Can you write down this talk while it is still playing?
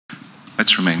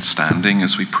Let's remain standing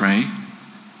as we pray.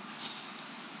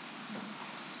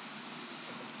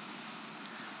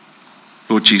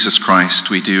 Lord Jesus Christ,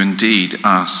 we do indeed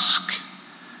ask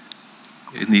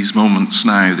in these moments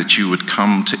now that you would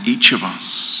come to each of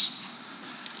us,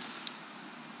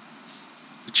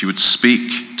 that you would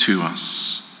speak to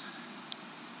us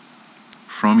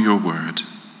from your word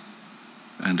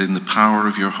and in the power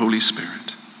of your Holy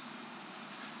Spirit.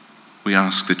 We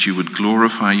ask that you would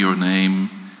glorify your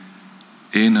name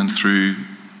in and through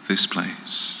this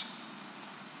place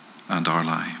and our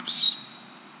lives.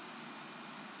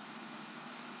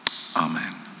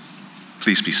 Amen.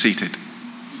 Please be seated.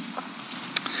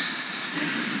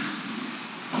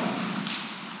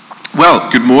 Well,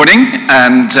 good morning,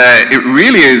 and it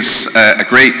really is a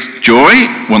great joy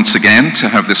once again to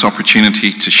have this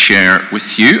opportunity to share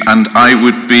with you, and I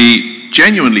would be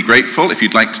genuinely grateful if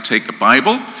you'd like to take a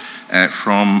Bible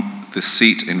from the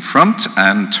seat in front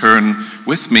and turn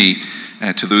with me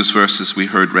to those verses we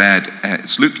heard read.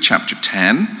 It's Luke chapter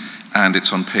 10, and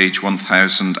it's on page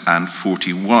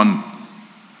 1041.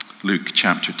 Luke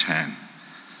chapter 10.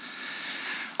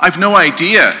 I've no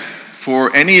idea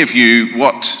for any of you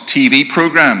what TV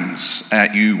programs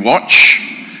you watch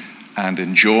and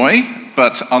enjoy,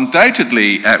 but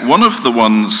undoubtedly one of the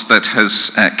ones that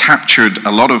has captured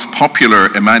a lot of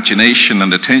popular imagination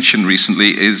and attention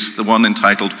recently is the one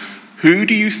entitled, Who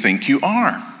Do You Think You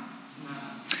Are?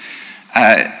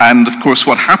 And of course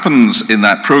what happens in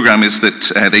that program is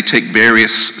that they take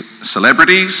various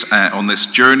celebrities on this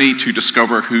journey to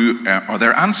discover who are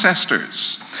their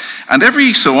ancestors. And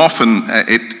every so often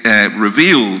it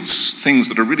reveals things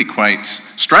that are really quite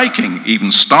striking,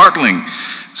 even startling.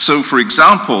 So for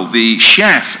example, the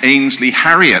chef Ainsley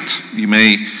Harriott, you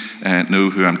may know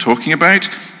who I'm talking about.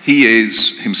 He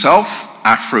is himself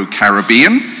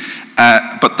Afro-Caribbean.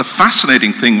 But the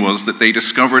fascinating thing was that they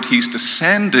discovered he's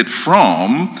descended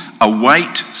from a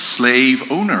white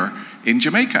slave owner in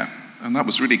Jamaica. And that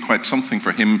was really quite something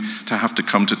for him to have to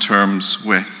come to terms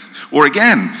with. Or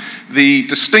again, the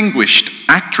distinguished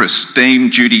actress Dame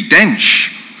Judi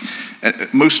Dench,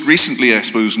 most recently, I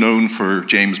suppose, known for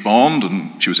James Bond,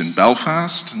 and she was in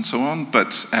Belfast and so on.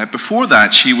 But before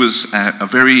that, she was a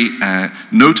very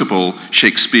notable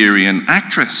Shakespearean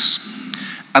actress.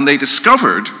 And they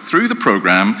discovered through the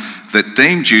program that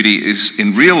Dame Judi is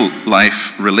in real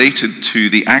life related to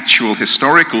the actual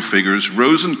historical figures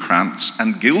Rosencrantz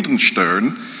and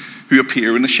Guildenstern who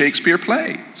appear in the Shakespeare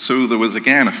play. So there was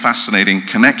again a fascinating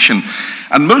connection.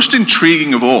 And most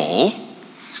intriguing of all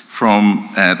from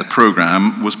the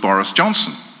program was Boris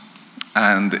Johnson.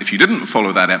 And if you didn't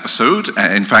follow that episode,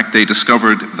 in fact they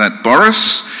discovered that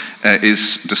Boris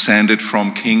is descended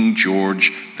from King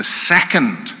George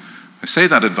II. I say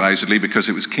that advisedly because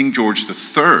it was King George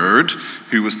III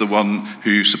who was the one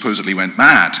who supposedly went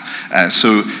mad.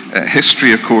 So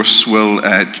history, of course, will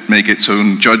make its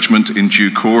own judgment in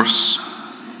due course.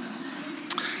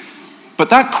 But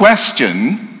that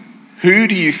question, who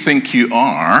do you think you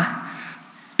are,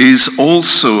 is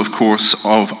also, of course,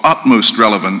 of utmost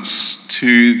relevance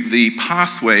to the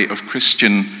pathway of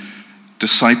Christian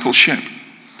discipleship.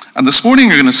 And this morning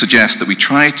we're going to suggest that we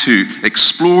try to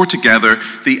explore together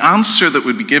the answer that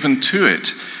would be given to it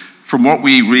from what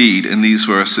we read in these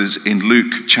verses in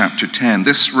Luke chapter 10.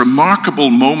 This remarkable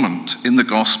moment in the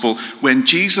gospel when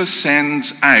Jesus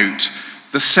sends out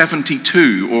the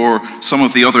 72, or some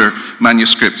of the other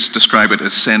manuscripts describe it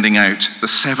as sending out the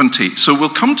 70. So we'll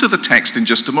come to the text in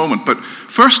just a moment, but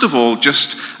first of all,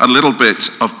 just a little bit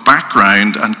of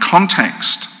background and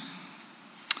context.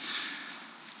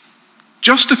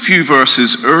 Just a few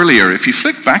verses earlier, if you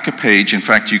flick back a page, in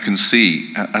fact, you can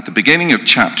see at the beginning of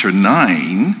chapter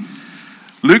 9,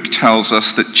 Luke tells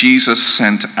us that Jesus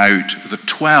sent out the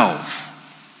 12.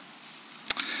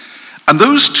 And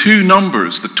those two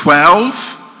numbers, the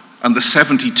 12 and the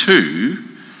 72,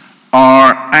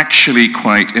 are actually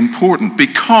quite important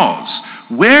because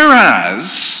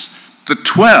whereas the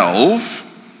 12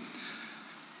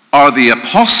 are the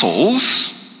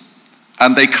apostles,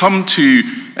 and they come to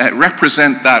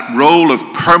represent that role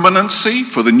of permanency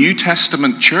for the New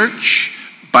Testament church,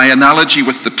 by analogy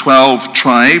with the 12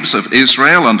 tribes of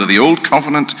Israel under the Old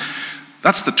Covenant.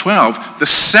 That's the 12. The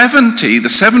 70, the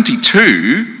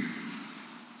 72,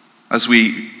 as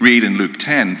we read in Luke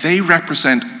 10, they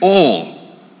represent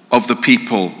all of the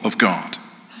people of God.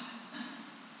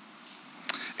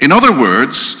 In other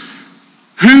words,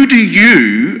 who do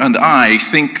you and I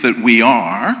think that we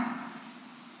are?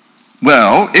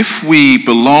 Well, if we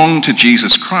belong to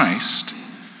Jesus Christ,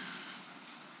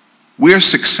 we're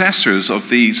successors of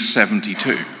these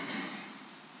 72.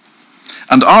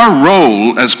 And our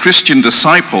role as Christian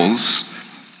disciples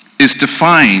is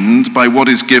defined by what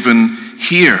is given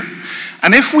here.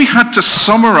 And if we had to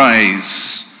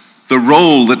summarize the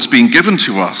role that's being given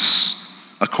to us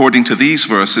according to these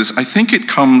verses, I think it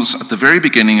comes at the very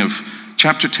beginning of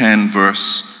chapter 10,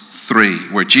 verse 3,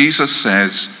 where Jesus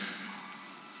says,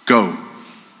 "Go.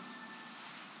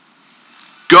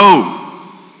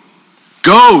 Go.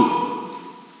 Go."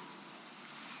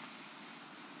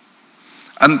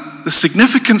 And the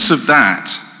significance of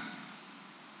that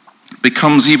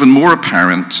becomes even more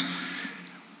apparent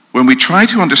when we try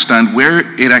to understand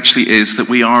where it actually is that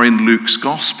we are in Luke's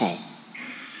gospel.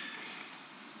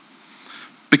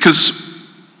 Because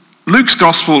Luke's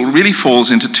gospel really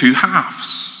falls into two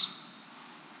halves.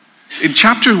 In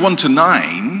chapter 1 to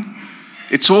 9,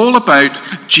 it's all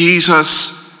about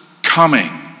Jesus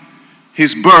coming,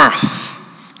 his birth,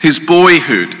 his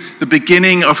boyhood, the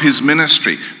beginning of his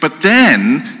ministry. But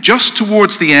then, just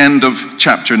towards the end of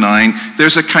chapter 9,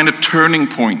 there's a kind of turning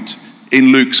point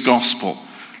in Luke's gospel.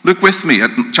 Look with me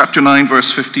at chapter 9,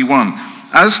 verse 51.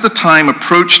 As the time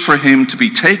approached for him to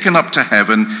be taken up to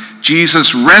heaven,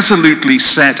 Jesus resolutely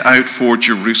set out for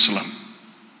Jerusalem.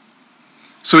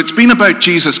 So it's been about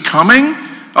Jesus coming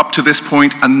up to this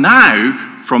point, and now,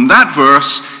 from that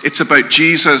verse, it's about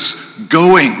Jesus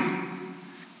going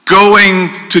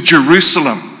to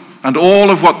Jerusalem, and all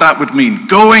of what that would mean,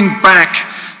 going back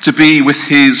to be with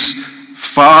his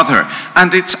Father.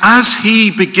 And it's as he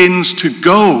begins to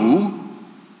go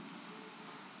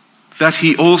that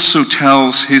he also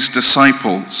tells his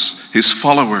disciples, his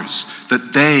followers,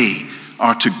 that they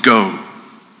are to go.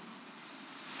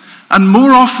 And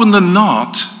more often than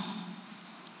not,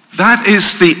 that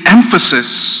is the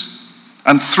emphasis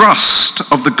and thrust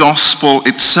of the gospel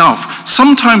itself.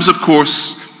 Sometimes, of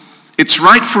course, it's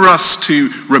right for us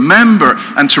to remember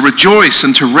and to rejoice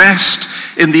and to rest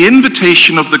in the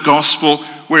invitation of the gospel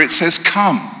where it says,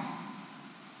 "Come."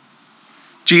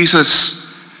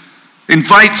 Jesus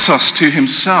invites us to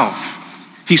himself.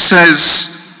 He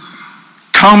says,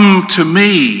 "Come to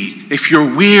me. If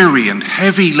you're weary and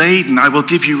heavy laden, I will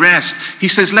give you rest." He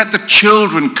says, "Let the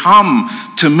children come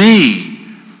to me."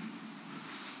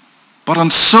 But on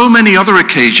so many other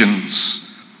occasions,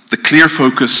 the clear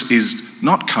focus is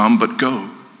not come, but go.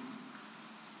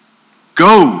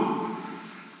 Go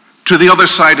to the other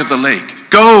side of the lake.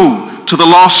 Go to the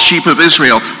lost sheep of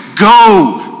Israel.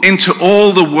 Go into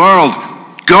all the world.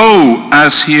 Go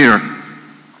as here,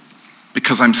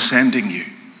 because I'm sending you.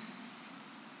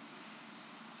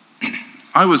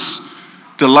 I was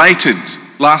delighted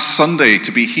last Sunday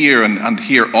to be here and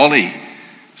hear Ollie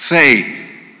say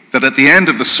that at the end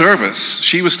of the service,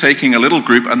 she was taking a little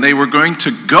group and they were going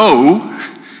to go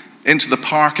into the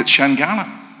park at Shangala,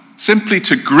 simply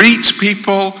to greet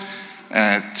people,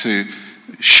 to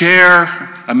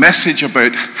share a message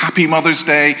about Happy Mother's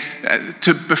Day,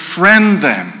 to befriend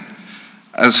them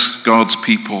as God's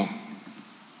people.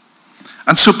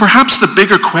 And so perhaps the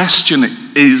bigger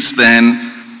question is then,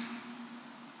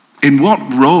 in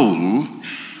what role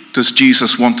does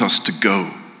Jesus want us to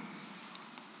go?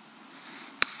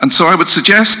 And so I would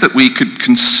suggest that we could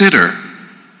consider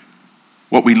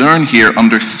what we learn here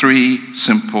under three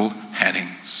simple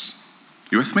headings.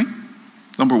 You with me?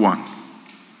 Number one,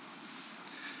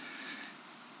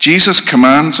 Jesus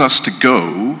commands us to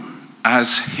go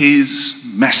as his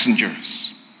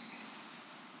messengers.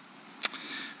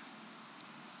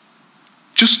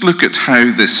 Just look at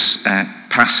how this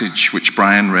passage which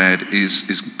Brian read is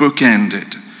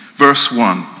bookended. Verse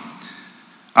 1.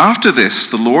 After this,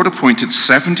 the Lord appointed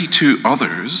 72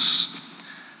 others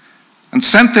and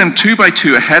sent them 2 by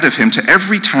 2 ahead of him to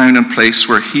every town and place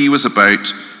where he was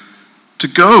about to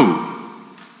go.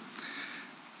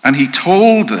 And he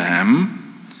told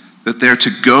them that they're to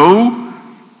go.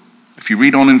 If you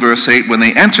read on in verse 8, when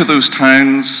they enter those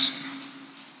towns,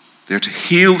 they're to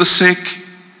heal the sick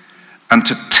and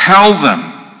to tell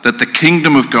them that the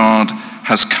kingdom of God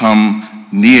has come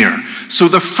near. So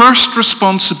the first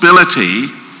responsibility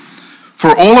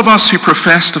for all of us who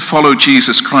profess to follow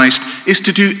Jesus Christ is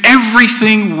to do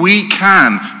everything we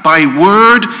can by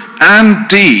word and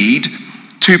deed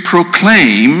to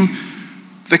proclaim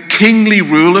the kingly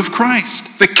rule of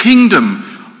Christ, the kingdom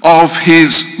of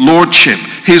his lordship,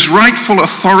 his rightful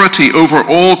authority over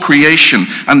all creation,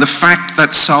 and the fact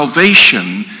that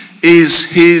salvation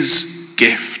is his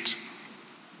gift.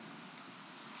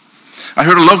 I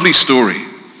heard a lovely story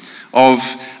of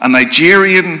a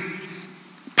Nigerian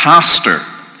pastor,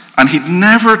 and he'd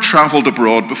never traveled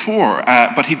abroad before,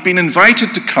 but he'd been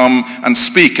invited to come and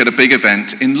speak at a big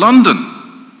event in London.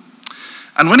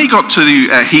 And when he got to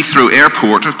Heathrow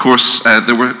Airport, of course,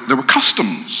 there were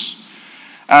customs.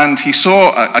 And he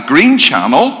saw a green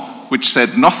channel which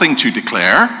said nothing to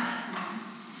declare.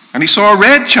 And he saw a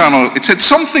red channel. It said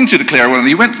something to declare. And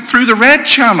he went through the red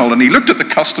channel and he looked at the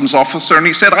customs officer and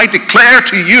he said, I declare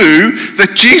to you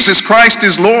that Jesus Christ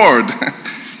is Lord.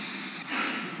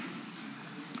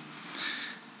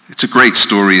 It's a great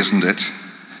story, isn't it?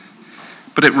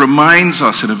 But it reminds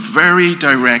us in a very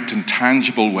direct and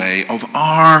tangible way of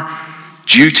our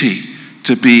duty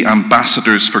to be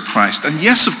ambassadors for Christ. And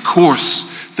yes, of course,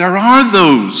 there are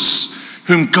those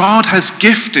whom God has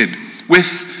gifted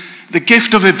with the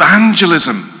gift of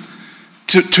evangelism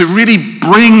to really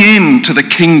bring into the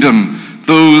kingdom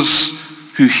those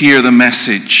who hear the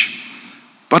message.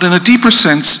 But in a deeper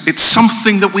sense, it's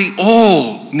something that we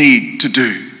all need to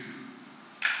do.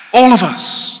 All of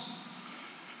us.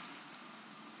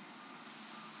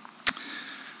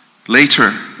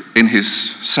 Later, in his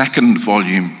second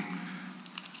volume,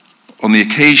 on the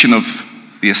occasion of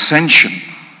the Ascension,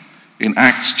 in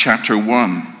Acts chapter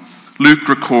 1, Luke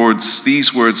records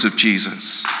these words of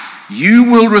Jesus. You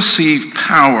will receive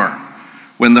power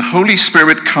when the Holy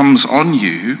Spirit comes on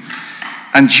you,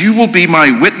 and you will be my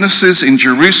witnesses in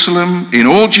Jerusalem, in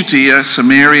all Judea,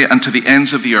 Samaria, and to the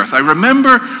ends of the earth. I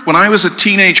remember when I was a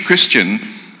teenage Christian,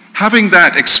 having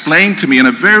that explained to me in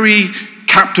a very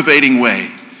captivating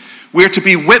way. We're to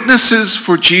be witnesses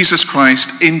for Jesus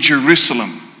Christ in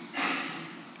Jerusalem.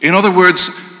 In other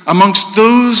words, amongst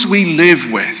those we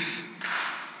live with.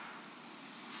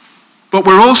 But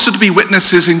we're also to be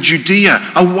witnesses in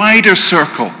Judea, a wider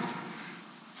circle,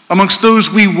 amongst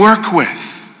those we work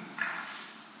with.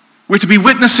 We're to be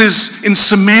witnesses in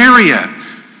Samaria,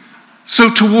 so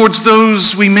towards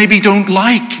those we maybe don't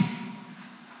like.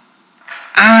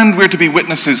 And we're to be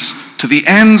witnesses to the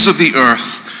ends of the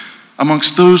earth,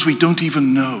 amongst those we don't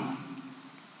even know.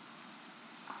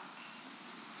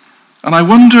 And I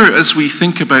wonder, as we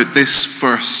think about this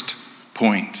first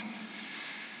point,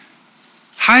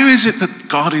 how is it that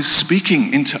God is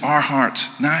speaking into our heart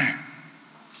now?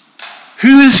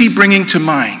 Who is he bringing to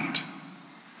mind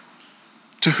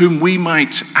to whom we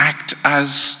might act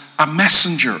as a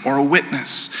messenger or a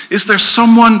witness? Is there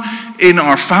someone in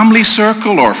our family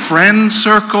circle or friend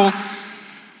circle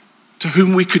to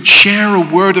whom we could share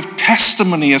a word of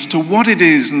testimony as to what it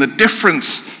is and the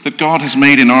difference that God has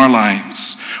made in our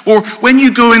lives? Or when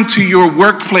you go into your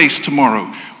workplace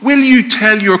tomorrow, will you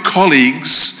tell your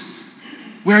colleagues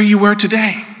where you were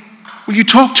today? Will you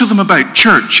talk to them about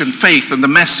church and faith and the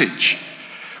message?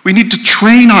 We need to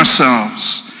train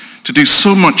ourselves to do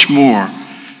so much more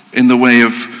in the way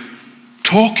of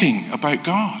talking about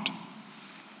God.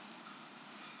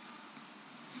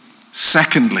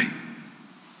 Secondly,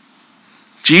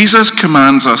 Jesus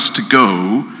commands us to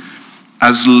go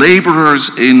as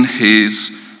laborers in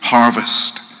his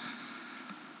harvest.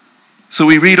 So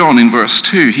we read on in verse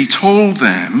 2, he told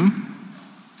them,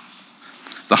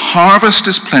 the harvest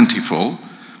is plentiful,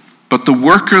 but the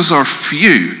workers are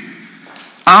few.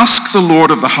 Ask the Lord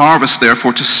of the harvest,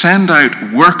 therefore, to send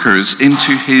out workers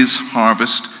into his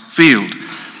harvest field.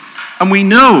 And we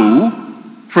know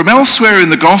from elsewhere in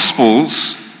the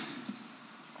Gospels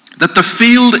that the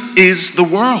field is the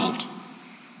world.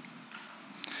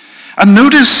 And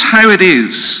notice how it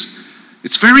is.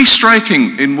 It's very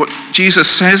striking in what Jesus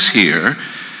says here,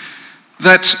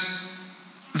 that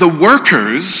the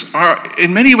workers are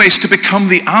in many ways to become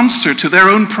the answer to their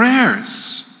own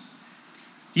prayers.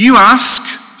 You ask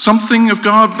something of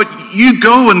God, but you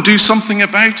go and do something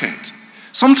about it.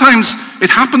 Sometimes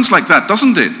it happens like that,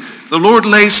 doesn't it? The Lord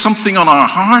lays something on our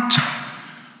heart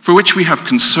for which we have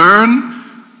concern.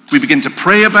 We begin to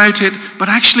pray about it, but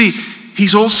actually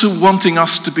he's also wanting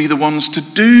us to be the ones to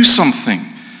do something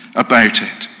about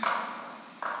it.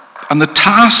 And the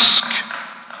task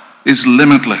is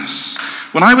limitless.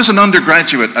 When I was an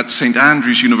undergraduate at St.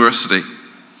 Andrews University,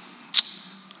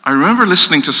 I remember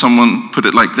listening to someone put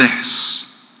it like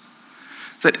this,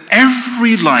 that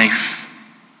every life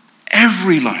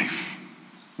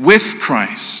with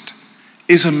Christ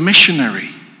is a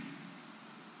missionary.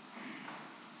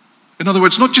 In other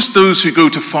words, not just those who go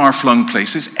to far-flung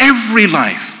places, every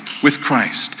life with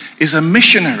Christ is a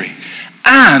missionary.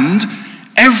 And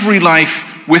every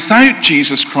life without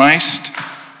Jesus Christ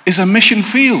is a mission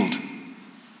field.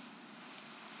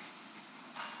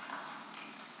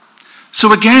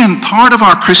 So again, part of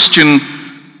our Christian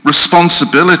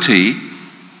responsibility,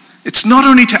 it's not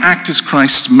only to act as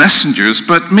Christ's messengers,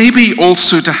 but maybe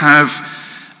also to have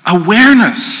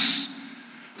awareness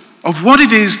of what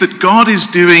it is that God is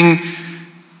doing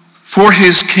for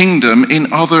his kingdom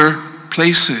in other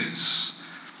places.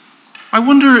 I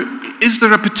wonder, is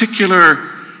there a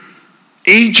particular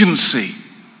agency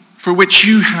for which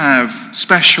you have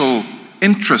special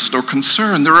interest or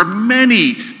concern. There are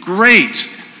many great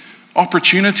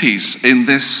opportunities in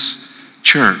this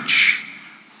church.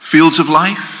 Fields of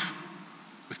Life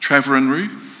with Trevor and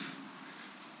Ruth.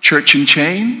 Church in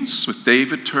Chains with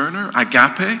David Turner.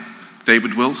 Agape,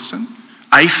 David Wilson.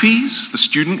 IFES, the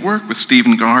student work with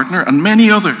Stephen Gardner, and many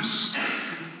others.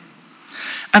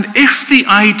 And if the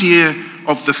idea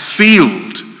of the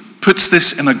field puts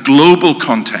this in a global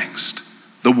context,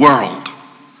 the world,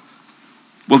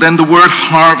 well then the word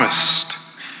harvest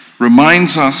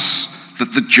reminds us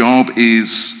that the job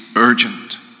is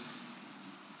urgent.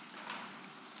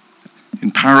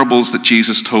 In parables that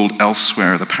Jesus told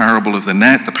elsewhere, the parable of the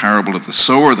net, the parable of the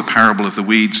sower, the parable of the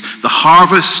weeds, the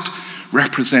harvest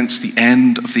represents the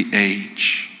end of the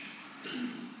age.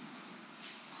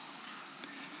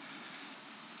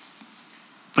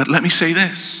 But let me say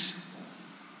this.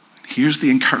 Here's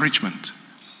the encouragement.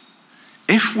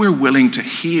 If we're willing to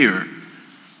hear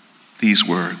these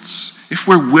words, if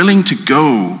we're willing to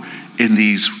go in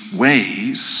these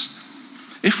ways,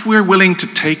 if we're willing to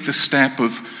take the step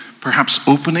of perhaps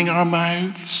opening our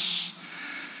mouths,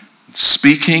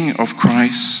 speaking of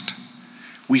Christ,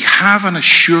 we have an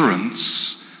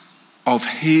assurance of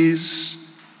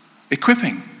his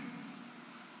equipping.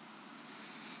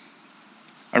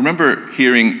 I remember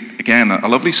hearing, again, a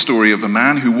lovely story of a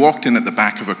man who walked in at the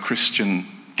back of a Christian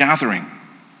gathering.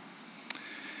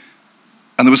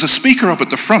 And there was a speaker up at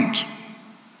the front.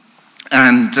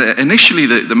 And initially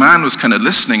the man was kind of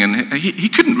listening, and he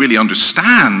couldn't really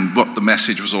understand what the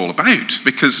message was all about,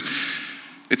 because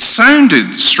it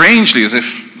sounded strangely as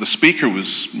if the speaker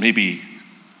was maybe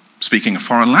speaking a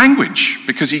foreign language,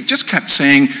 because he just kept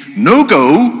saying, no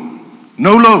go,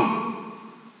 no low.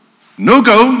 No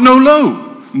go, no low.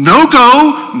 No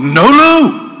go, no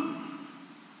low.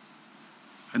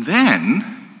 And then,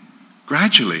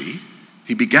 gradually,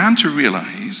 he began to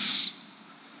realize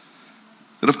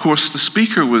that, of course, the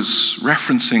speaker was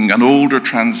referencing an older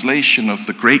translation of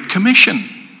the Great Commission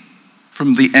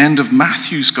from the end of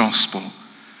Matthew's Gospel,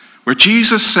 where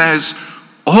Jesus says,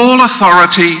 all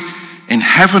authority in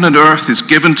heaven and earth is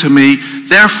given to me,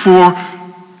 therefore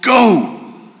go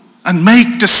and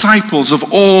make disciples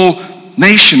of all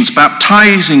nations,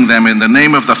 baptizing them in the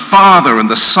name of the Father and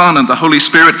the Son and the Holy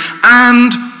Spirit,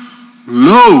 and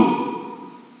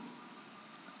lo,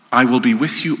 I will be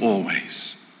with you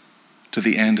always to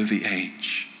the end of the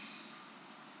age.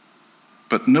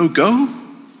 But no go,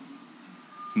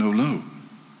 no lo.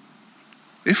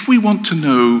 If we want to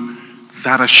know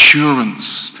that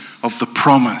assurance of the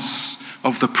promise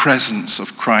of the presence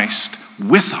of Christ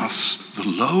with us, the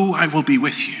lo, I will be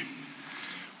with you,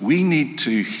 we need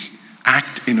to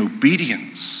act in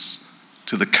obedience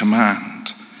to the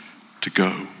command to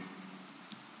go.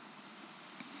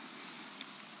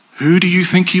 Who do you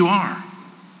think you are?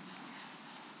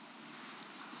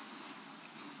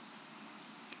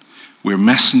 We're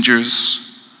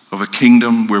messengers of a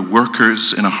kingdom. We're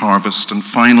workers in a harvest. And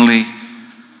finally,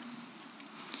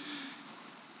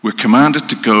 we're commanded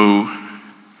to go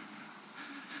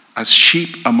as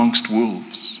sheep amongst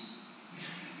wolves.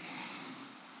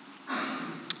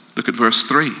 Look at verse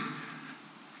 3.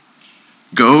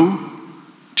 Go,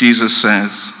 Jesus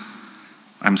says,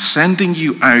 I'm sending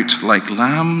you out like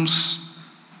lambs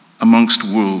amongst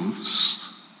wolves.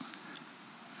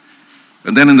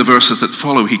 And then in the verses that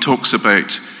follow, he talks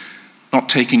about not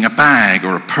taking a bag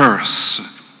or a purse,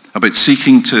 about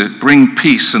seeking to bring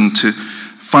peace and to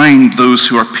find those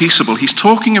who are peaceable. He's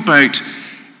talking about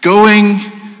going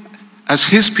as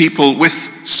his people with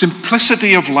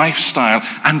simplicity of lifestyle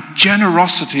and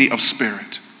generosity of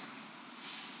spirit.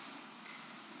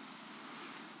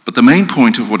 But the main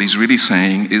point of what he's really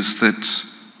saying is that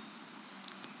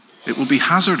it will be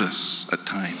hazardous at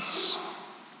times.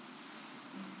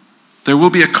 There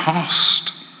will be a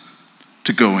cost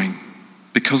to going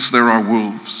because there are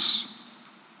wolves.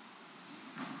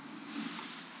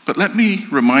 But let me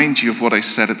remind you of what I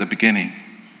said at the beginning,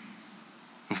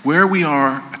 of where we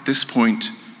are at this point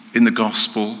in the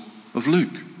Gospel of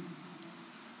Luke.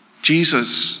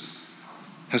 Jesus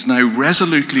has now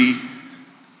resolutely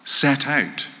set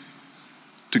out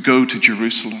to go to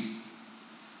Jerusalem.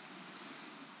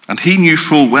 And he knew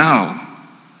full well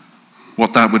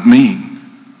what that would mean.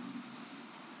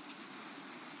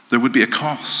 There would be a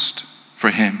cost for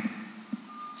him.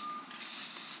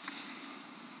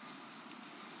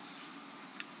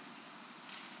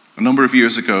 A number of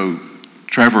years ago,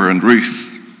 Trevor and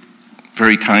Ruth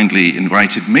very kindly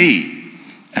invited me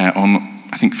on,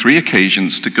 I think, 3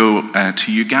 occasions to go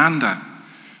to Uganda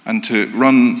and to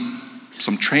run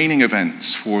some training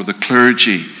events for the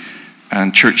clergy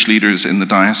and church leaders in the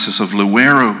Diocese of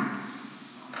Luweero.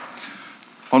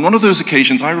 On one of those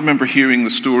occasions, I remember hearing the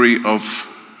story of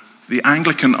the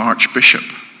Anglican Archbishop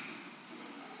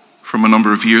from a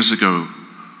number of years ago,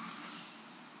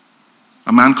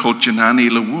 a man called Janani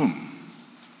Lawum.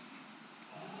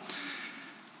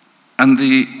 And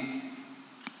the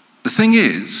thing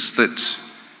is that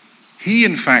he,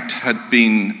 in fact, had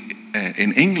been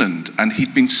in England, and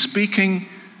he'd been speaking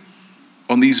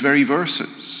on these very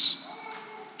verses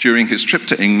during his trip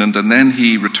to England, and then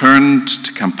he returned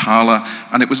to Kampala,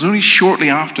 and it was only shortly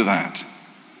after that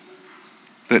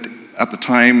that at the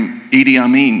time Idi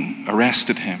Amin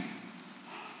arrested him.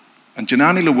 And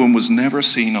Janani Lawum was never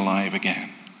seen alive again.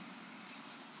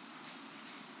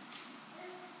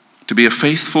 To be a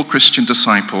faithful Christian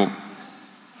disciple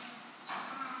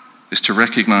is to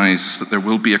recognize that there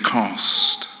will be a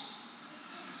cost.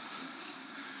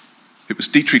 It was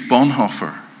Dietrich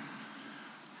Bonhoeffer,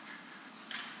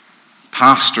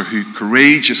 pastor who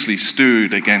courageously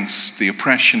stood against the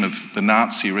oppression of the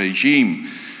Nazi regime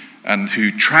and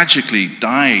who tragically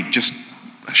died just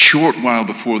a short while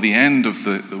before the end of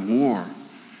the war.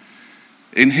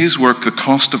 In his work, The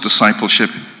Cost of Discipleship,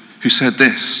 who said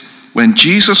this: when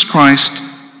Jesus Christ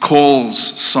calls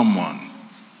someone,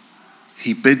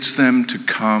 he bids them to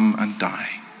come and die.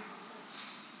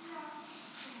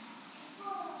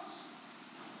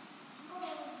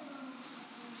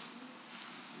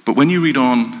 But when you read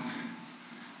on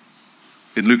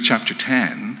in Luke chapter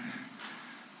 10,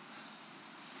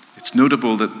 it's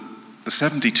notable that the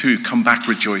 72 come back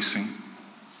rejoicing.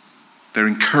 They're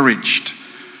encouraged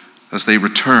as they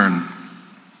return.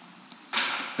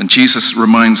 And Jesus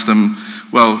reminds them,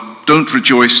 well, don't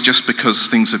rejoice just because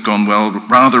things have gone well.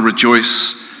 Rather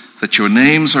rejoice that your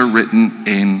names are written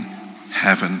in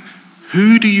heaven.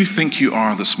 Who do you think you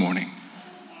are this morning?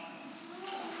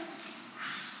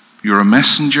 You're a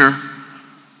messenger.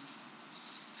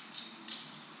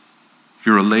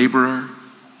 You're a laborer.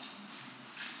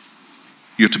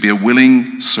 You're to be a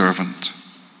willing servant.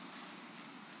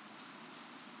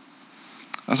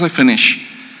 As I finish,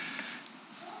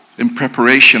 in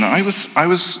preparation, I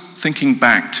was thinking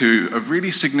back to a really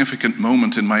significant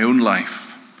moment in my own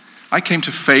life. I came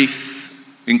to faith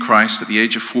in Christ at the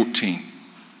age of 14.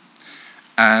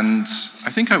 And I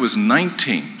think I was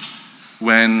 19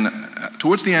 when,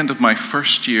 towards the end of my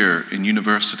first year in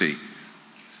university,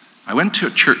 I went to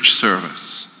a church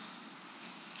service.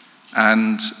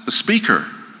 And the speaker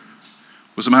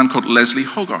was a man called Leslie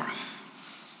Hogarth.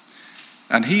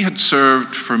 And he had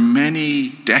served for many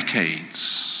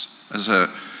decades as a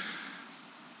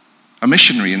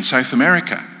missionary in South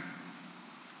America.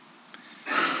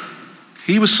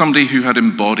 He was somebody who had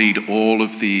embodied all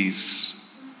of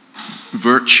these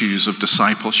virtues of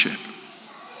discipleship.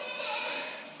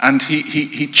 And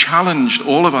he challenged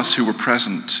all of us who were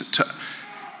present to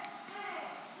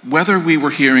whether we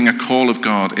were hearing a call of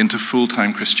God into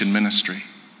full-time Christian ministry.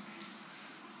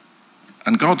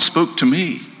 And God spoke to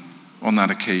me on that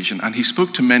occasion, and he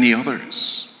spoke to many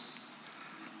others.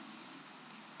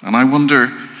 And I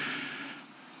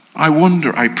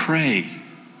pray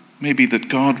maybe that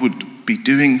God would be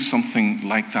doing something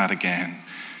like that again.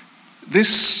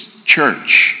 This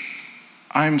church,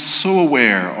 I'm so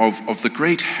aware of the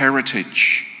great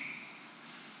heritage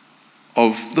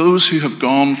of those who have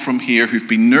gone from here, who've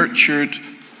been nurtured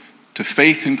to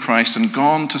faith in Christ and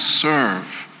gone to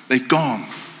serve. They've gone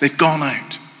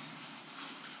out.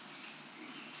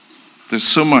 There's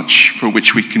so much for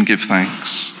which we can give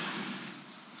thanks.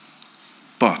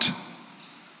 But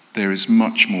there is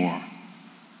much more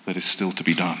that is still to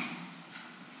be done.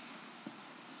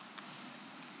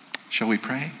 Shall we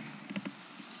pray?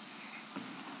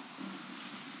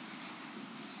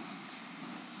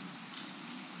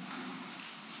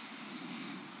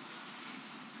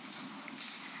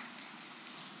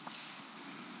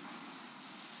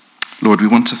 Lord, we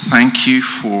want to thank you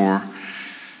for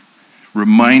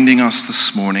reminding us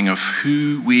this morning of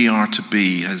who we are to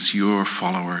be as your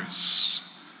followers.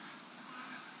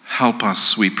 Help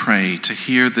us, we pray, to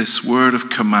hear this word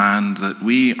of command that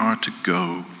we are to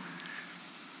go.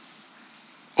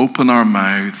 Open our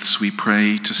mouths, we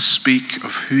pray, to speak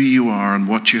of who you are and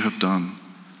what you have done.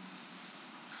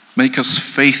 Make us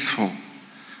faithful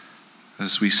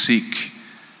as we seek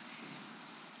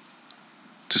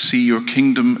to see your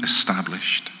kingdom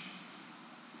established.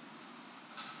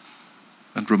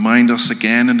 And remind us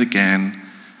again and again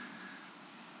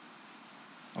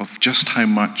of just how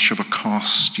much of a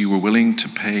cost you were willing to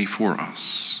pay for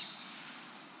us.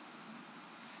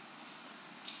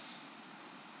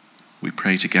 We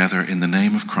pray together in the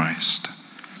name of Christ.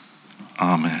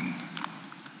 Amen.